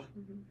fiction more.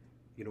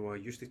 I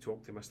used to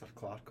talk to Mr.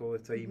 Clark all the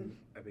time,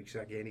 because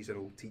again, he's an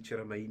old teacher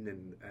of mine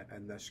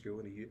in this school,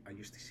 and I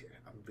used to say,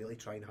 I'm really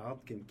trying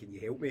hard, can you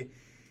help me?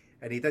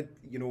 And he did,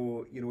 he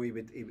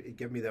would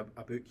give me a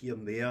book here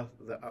and there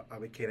that I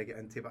would kind of get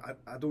into, but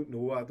I don't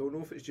know. I don't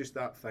know if it's just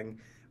that thing.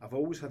 I've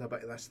always had a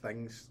bit of this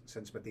thing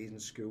since my days in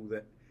school,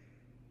 that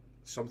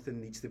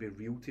something needs to be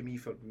real to me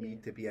for me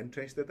to be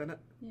interested in it,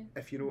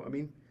 if you know what I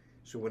mean.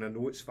 So when I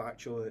know it's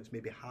factual and it's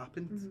maybe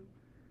happened,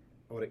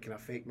 or it can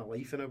affect my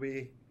life in a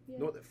way,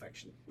 not that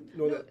fiction,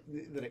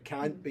 that it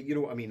can't, but you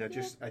know what I mean. It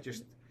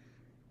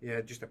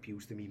just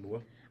appeals to me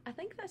more. I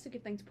think that's a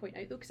good thing to point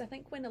out, though, because I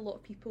think when a lot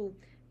of people,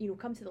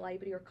 come to the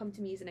library or come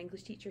to me as an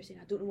English teacher saying,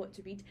 I don't know what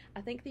to read,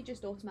 I think they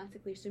just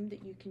automatically assume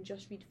that you can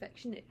just read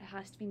fiction. It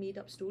has to be made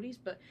up stories.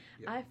 But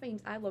I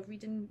find I love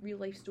reading real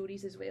life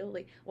stories as well.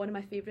 Like, one of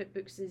my favourite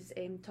books is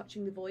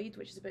Touching the Void,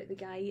 which is about the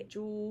guy,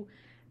 Joe,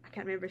 I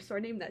can't remember his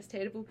surname, that's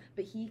terrible,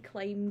 but he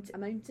climbed a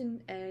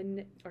mountain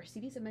or a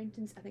series of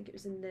mountains, I think it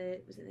was in the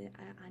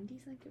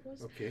Andes, I think it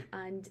was,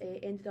 and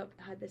ended up,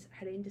 had this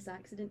horrendous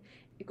accident.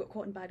 He got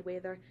caught in bad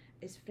weather.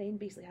 His friend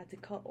basically had to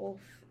cut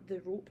off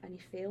the rope, and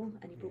he fell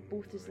and he broke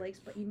both his legs,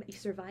 but he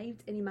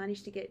survived, and he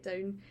managed to get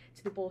down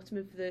to the bottom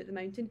of the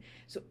mountain.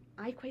 So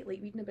I quite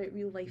like reading about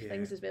real life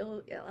things as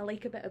well. I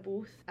like a bit of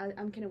both.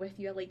 I'm kind of with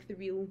you. I like the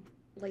real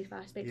life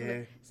aspect of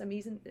it. It's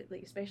amazing,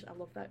 like, especially I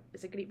love that.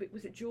 It's a great book.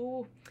 Was it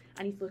Joe?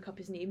 I need to look up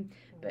his name,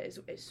 but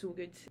it's so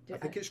good. I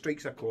think it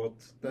strikes a chord,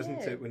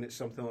 doesn't it, when it's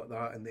something like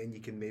that, and then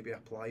you can maybe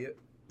apply it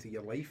to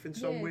your life in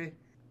some way.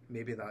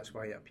 Maybe that's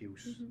why it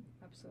appeals.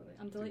 Absolutely.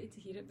 I'm delighted to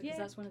hear it, because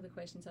that's one of the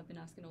questions I've been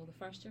asking all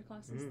the first year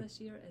classes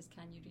this year, is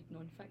can you read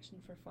non-fiction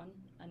for fun?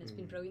 And it's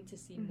been brilliant to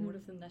see more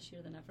of them this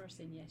year than ever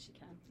saying yes you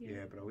can.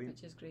 Yeah, brilliant.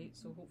 Which is great,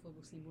 so hopefully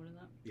we'll see more of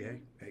that.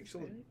 Yeah,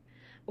 excellent.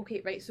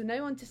 Okay, right, so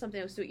now on to something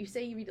else. So you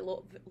say you read a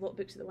lot of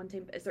books at the one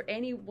time, but is there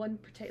any one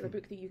particular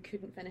book that you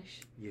couldn't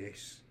finish?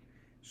 Yes.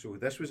 So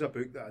this was a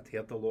book that I'd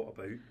heard a lot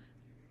about,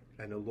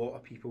 and a lot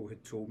of people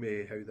had told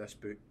me how this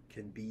book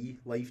can be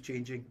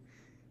life-changing.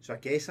 So I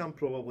guess I'm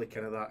probably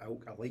kind of that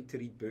ilk. I like to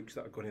read books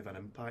that are going to have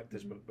an impact,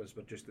 as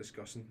we're just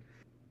discussing.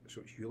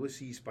 So it's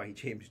Ulysses by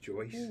James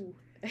Joyce.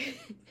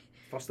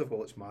 First of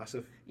all, it's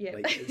massive. Yeah.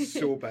 Like, it's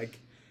so big.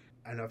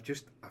 And I've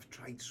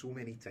tried so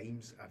many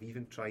times. I've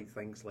even tried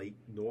things like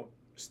not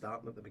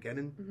starting at the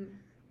beginning,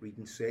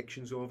 reading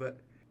sections of it.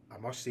 I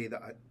must say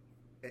that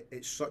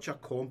it's such a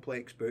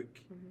complex book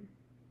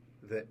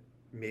that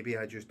maybe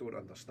I just don't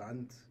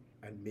understand,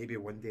 and maybe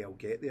one day I'll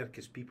get there,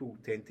 because people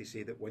tend to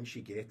say that once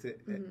you get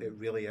it, it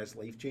really is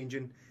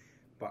life-changing,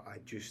 but I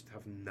just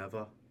have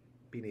never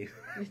been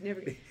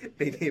Never.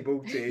 been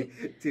able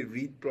to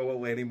read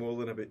probably any more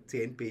than about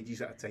 10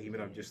 pages at a time,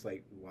 and I'm just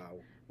like, wow.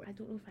 I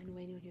don't know if I know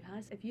anyone who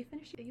has. Have you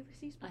finished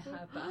Ulysses before? I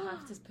have, but I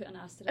have to put an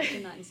asterisk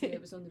in that and say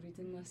it was on the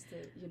reading list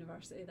at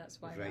university.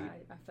 That's why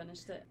Right. I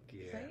finished it.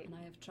 Yeah. Right. And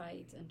I have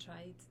tried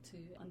to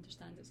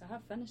understand it. So I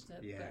have finished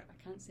it, Yeah. but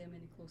I can't say I'm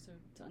any closer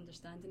to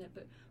understanding it.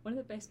 But one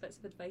of the best bits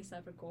of advice I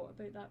ever got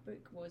about that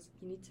book was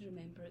you need to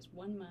remember it's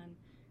one man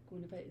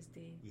going about his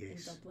day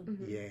Yes. in Dublin.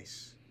 Mhm.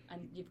 Yes.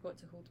 And you've got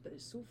to hold, but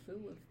it's so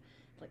full of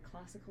like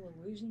classical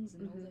allusions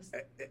and all Mhm.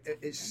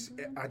 this.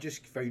 I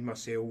just found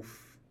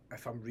myself,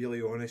 if I'm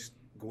really honest,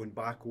 going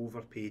back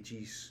over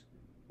pages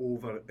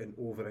over and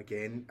over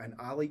again, and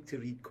I like to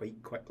read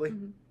quite quickly,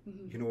 Mhm.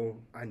 Mhm. you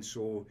know, and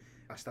so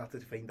I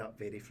started to find that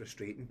very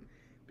frustrating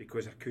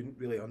because I couldn't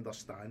really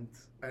understand,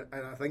 and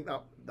I think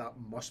that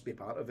must be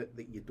part of it,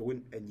 that you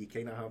don't, and you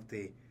kind of have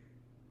to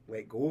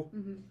let go,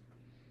 Mhm.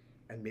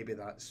 and maybe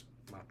that's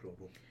my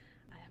problem.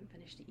 I haven't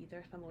finished it either,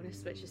 if I'm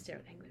honest, which is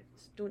terrible.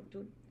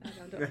 Don't.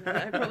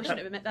 I probably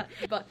shouldn't admit that.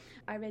 But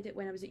I read it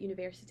when I was at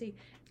university,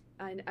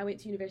 and I went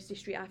to university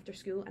straight after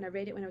school, and I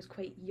read it when I was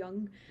quite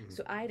young. Mhm.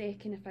 So I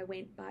reckon if I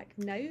went back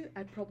now,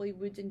 I probably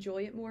would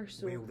enjoy it more.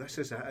 So Well, this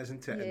is it,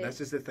 isn't it? Yeah. And this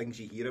is the things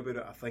you hear about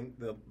it. I think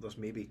there's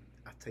maybe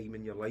a time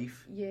in your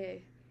life, yeah,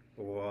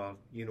 or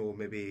you know,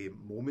 maybe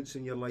moments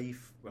in your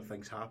life where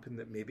things happen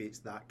that maybe it's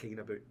that kind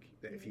of book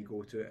that if you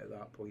go to it at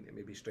that point, it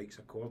maybe strikes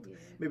a chord. yeah,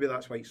 Maybe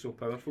that's why it's so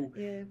powerful.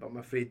 yeah. But I'm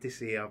afraid to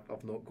say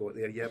I've not got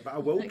there yet. But I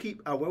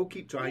will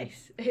keep trying.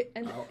 Yes.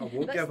 And I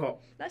won't that's- give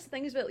up. That's the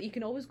thing as well. You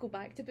can always go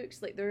back to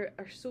books. Like there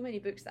are so many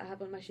books that I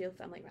have on my shelf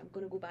that I'm like, I'm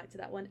going to go back to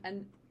that one.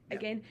 And Yeah.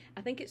 again,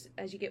 I think it's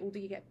as you get older,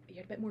 you're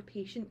a bit more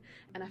patient.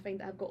 And I find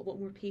that I've got a lot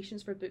more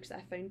patience for books that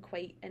I found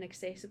quite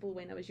inaccessible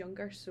when I was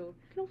younger. So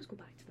you can always go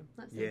back to them.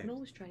 That's the thing. Yeah. You can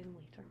always try them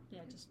later.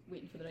 Yeah, just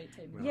waiting for the right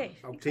time. Well, Yes,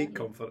 I'll take exactly.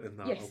 comfort in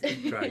that. Yes. I'll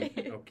keep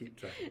trying. I'll keep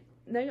trying.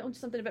 Now on to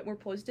something a bit more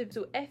positive.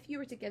 So if you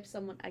were to give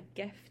someone a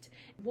gift,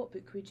 what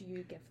book would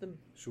you give them?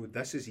 So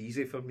this is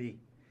easy for me,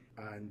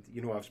 and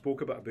you know I've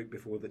spoke about a book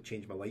before that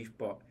changed my life,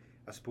 but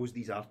I suppose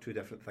these are two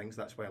different things.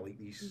 That's why I like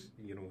these,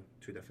 you know,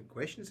 two different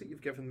questions that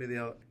you've given me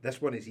there. This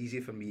one is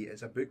easy for me.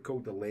 It's a book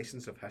called The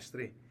Lessons of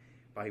History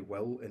by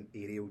Will and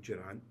Ariel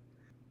Durant.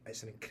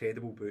 It's an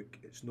incredible book.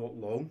 It's not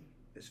long.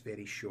 It's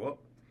very short,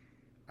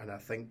 and I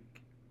think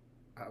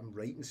I'm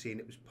right in saying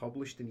it was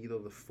published in either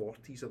the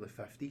 40s or the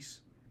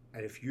 50s.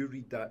 And if you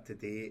read that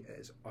today, it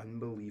is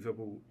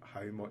unbelievable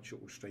how much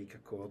it will strike a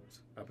chord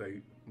about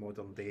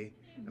modern day.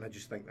 And I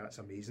just think that's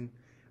amazing.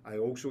 I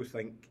also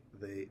think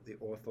the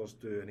authors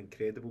do an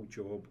incredible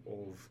job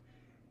of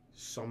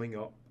summing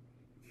up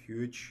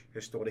huge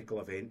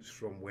historical events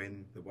from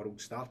when the world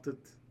started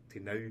to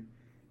now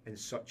in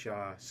such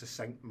a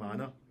succinct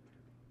manner.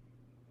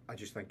 I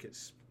just think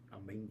it's a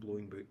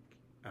mind-blowing book.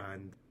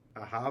 And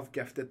I have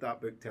gifted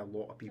that book to a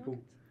lot of people,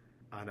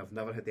 and I've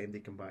never had anybody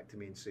come back to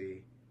me and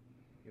say,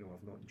 you know,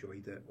 I've not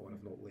enjoyed it or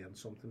I've not learned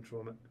something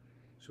from it.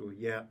 So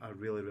yeah, I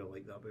really, really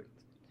like that book.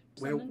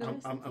 Well,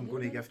 Someone I'm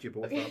going to gift you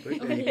both Okay. that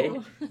book. There you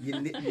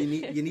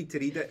go. You need to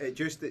read it.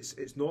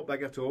 It's not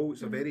big at all.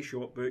 It's a very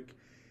short book,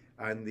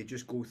 and they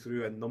just go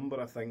through a number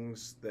of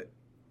things that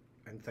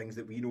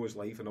we know as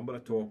life, a number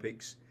of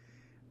topics,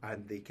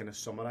 and they kind of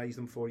summarise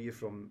them for you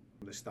from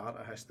the start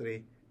of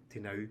history to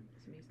now,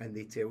 It's amazing. and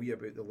they tell you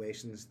about the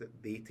lessons that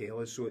they tell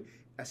us. So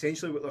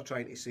essentially what they're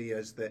trying to say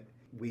is that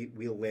we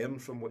learn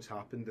from what's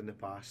happened in the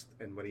past,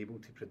 and we're able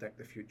to predict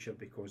the future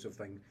because of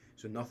things.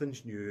 So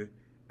nothing's new,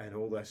 and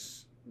all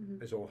this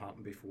has all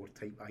happened before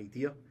type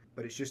idea.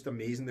 But it's just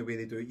amazing the way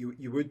they do it.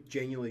 You would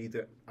genuinely read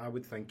it, I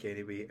would think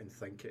anyway, and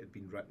think it had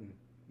been written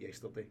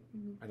yesterday.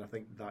 And I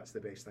think that's the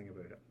best thing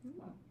about it.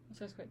 Wow, that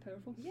sounds quite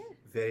powerful. Yeah.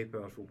 Very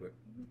powerful book.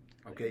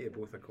 I'll get you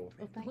both a copy.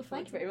 Well, Well, thank you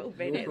thank very you. much.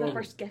 Very No nice. The problem.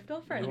 first gift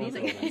offer. No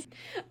Amazing. problem.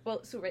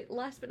 Well, so right,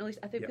 last but not least,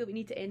 I think Yep. we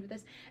need to end with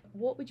this.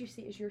 What would you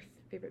say is your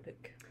favourite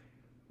book?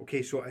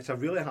 Okay, so it's a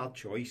really hard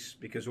choice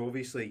because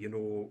obviously, you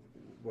know,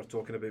 we're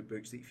talking about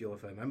books that you feel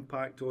have an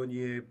impact on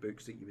you,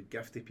 books that you would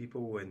gift to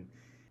people, and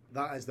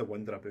that is the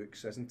wonder of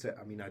books, isn't it?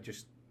 I mean,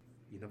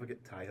 you never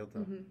get tired of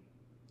and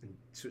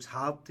so it's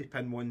hard to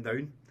pin one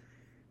down.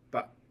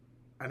 But,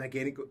 and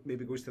again, it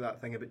maybe goes to that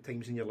thing about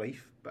times in your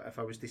life, but if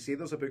I was to say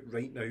there's a book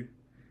right now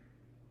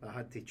that I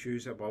had to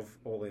choose above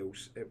all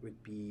else, it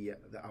would be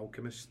The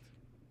Alchemist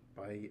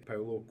by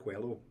Paulo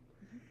Coelho.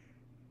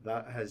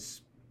 That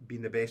has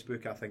been the best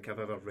book I think I've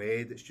ever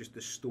read. It's just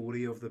the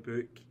story of the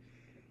book.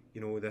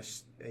 You know,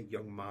 this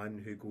young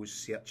man who goes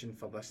searching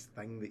for this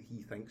thing that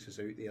he thinks is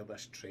out there,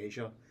 this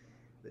treasure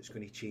that's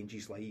going to change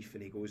his life,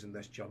 and he goes on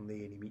this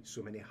journey and he meets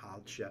so many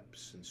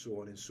hardships and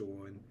so on and so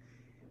on.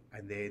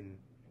 And then,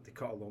 to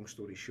cut a long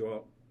story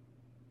short,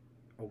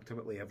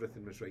 ultimately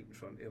everything was right in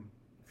front of him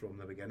from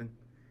the beginning.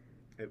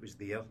 It was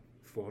there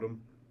for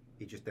him.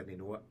 He just didn't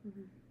know it.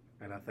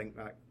 And I think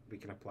that we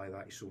can apply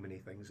that to so many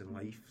things in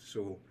life.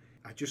 So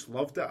I just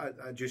loved it.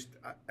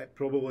 It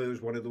probably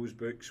was one of those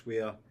books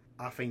where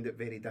I find it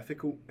very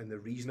difficult, and the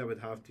reason I would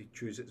have to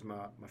choose it as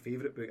my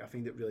favourite book, I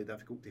find it really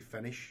difficult to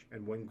finish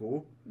in one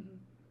go.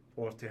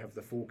 or to have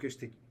the focus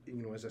to,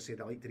 as I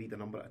said, I like to read a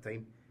number at a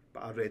time,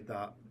 but I read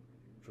that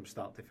from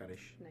start to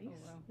finish. Nice.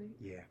 Oh, wow.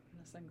 Yeah. In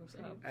a single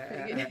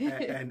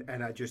sitting.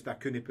 And I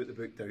couldn't put the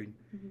book down,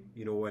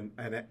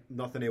 and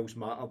nothing else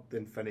mattered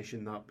than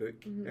finishing that book,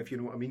 if you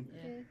know what I mean.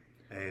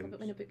 Yeah. But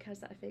when a book has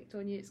that effect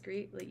on you, it's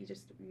great. Like you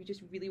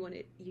just really want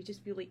it. You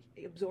just feel like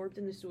absorbed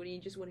in the story. You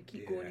just want to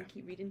keep going and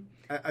keep reading.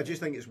 I just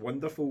think it's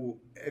wonderful,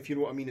 if you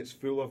know what I mean. It's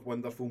full of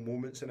wonderful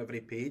moments in every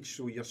page,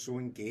 so you're so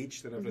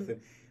engaged and everything.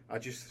 I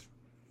just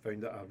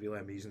found it a really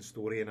amazing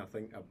story, and I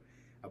think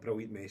a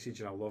brilliant message,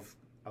 and I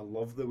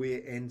love the way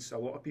it ends. A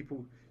lot of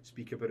people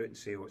speak about it and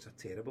say, oh, it's a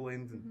terrible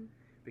ending,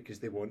 because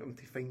they want them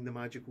to find the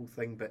magical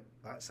thing, but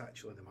that's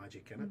actually the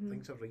magic in it.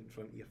 Things are right in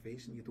front of your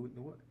face and you don't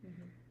know it.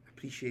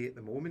 Appreciate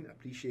the moment,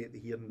 appreciate the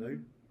here and now.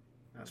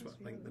 That's what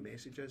I think the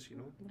message is,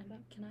 And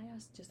can I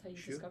ask just how you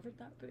discovered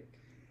that book?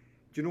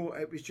 Do you know,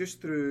 it was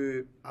just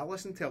through, I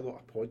listened to a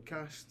lot of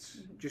podcasts,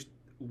 just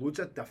loads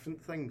of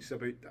different things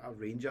about a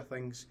range of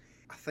things.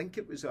 I think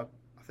it was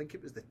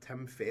the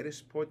Tim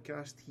Ferriss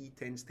podcast. He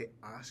tends to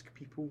ask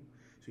people,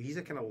 so he's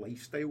a kind of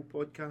lifestyle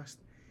podcast,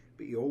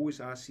 but he always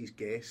asks his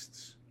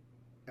guests,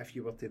 if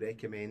you were to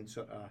recommend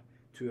sort of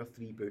 2 or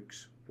 3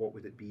 books, what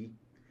would it be?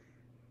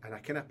 And I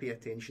kind of pay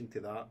attention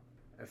to that.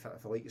 If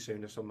I like the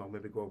sound of something, I'll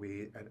maybe go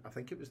away. And I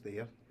think it was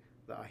there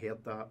that I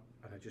heard that,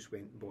 and I just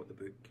went and bought the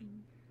book.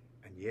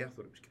 And yeah, I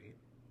thought it was great.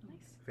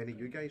 Nice. If any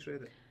of you guys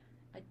read it?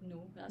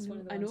 No, that's one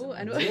of the I ones know.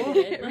 on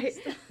my Right.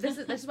 This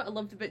is what I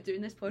loved about doing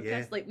this podcast.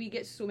 Yeah. Like we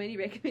get so many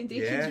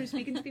recommendations from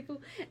speaking to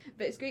people,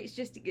 but it's great.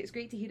 It's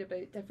great to hear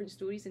about different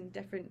stories and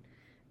different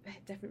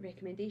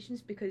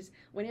recommendations, because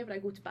whenever I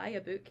go to buy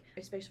a book,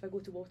 especially if I go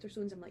to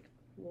Waterstones, I'm like,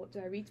 what do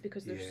I read?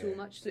 Because there's so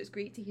much. So it's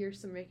great to hear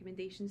some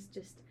recommendations.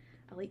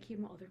 I like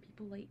hearing what other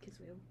people like as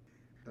well.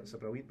 That's a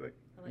brilliant book.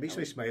 Like It makes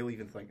me smile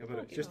even thinking about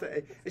it.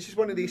 Oh, It's just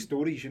one of these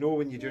stories,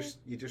 when you just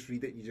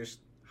read it, you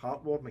just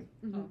heartwarming.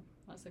 Oh,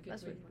 that's a good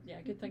That's way. really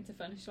Yeah, good thing to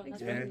finish on.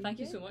 That's Yeah. brilliant. Thank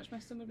you so much,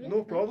 Mr. McGrath.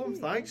 No problem. you.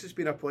 Thanks. It's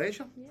been a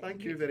pleasure. Yeah.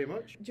 Thank you very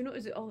much. Do you know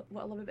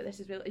what I love about this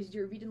as well is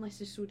your reading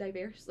list is so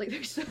diverse. Like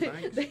there's so,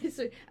 Thanks. there's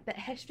a bit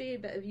of history, a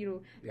bit of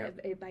Yeah.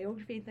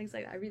 biography and things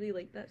like that. I really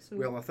like that. So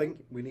Well, I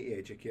think we need to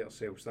educate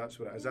ourselves. That's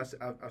what it is.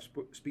 I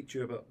speak to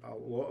you a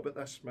lot about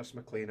this, Miss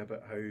McLean,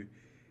 about how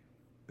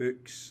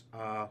books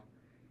are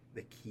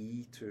the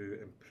key to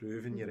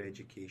improving your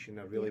education.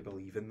 I really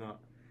believe in that.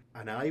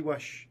 And I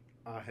wish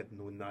I had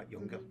known that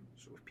younger.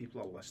 So if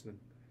people are listening,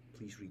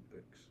 please read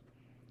books.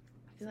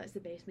 I feel that's the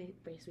best way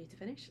to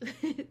finish.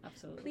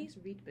 Absolutely. Please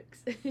read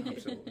books.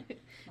 Absolutely.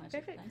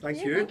 Magic. Perfect. Thank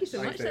Yeah, you. Thank you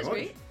so Thanks much. very That's much.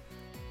 great.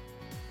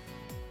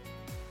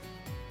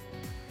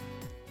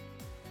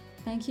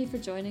 Thank you for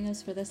joining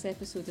us for this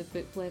episode of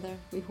Book Blether.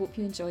 We hope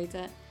you enjoyed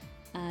it.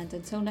 And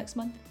until next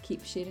month,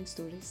 keep sharing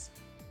stories.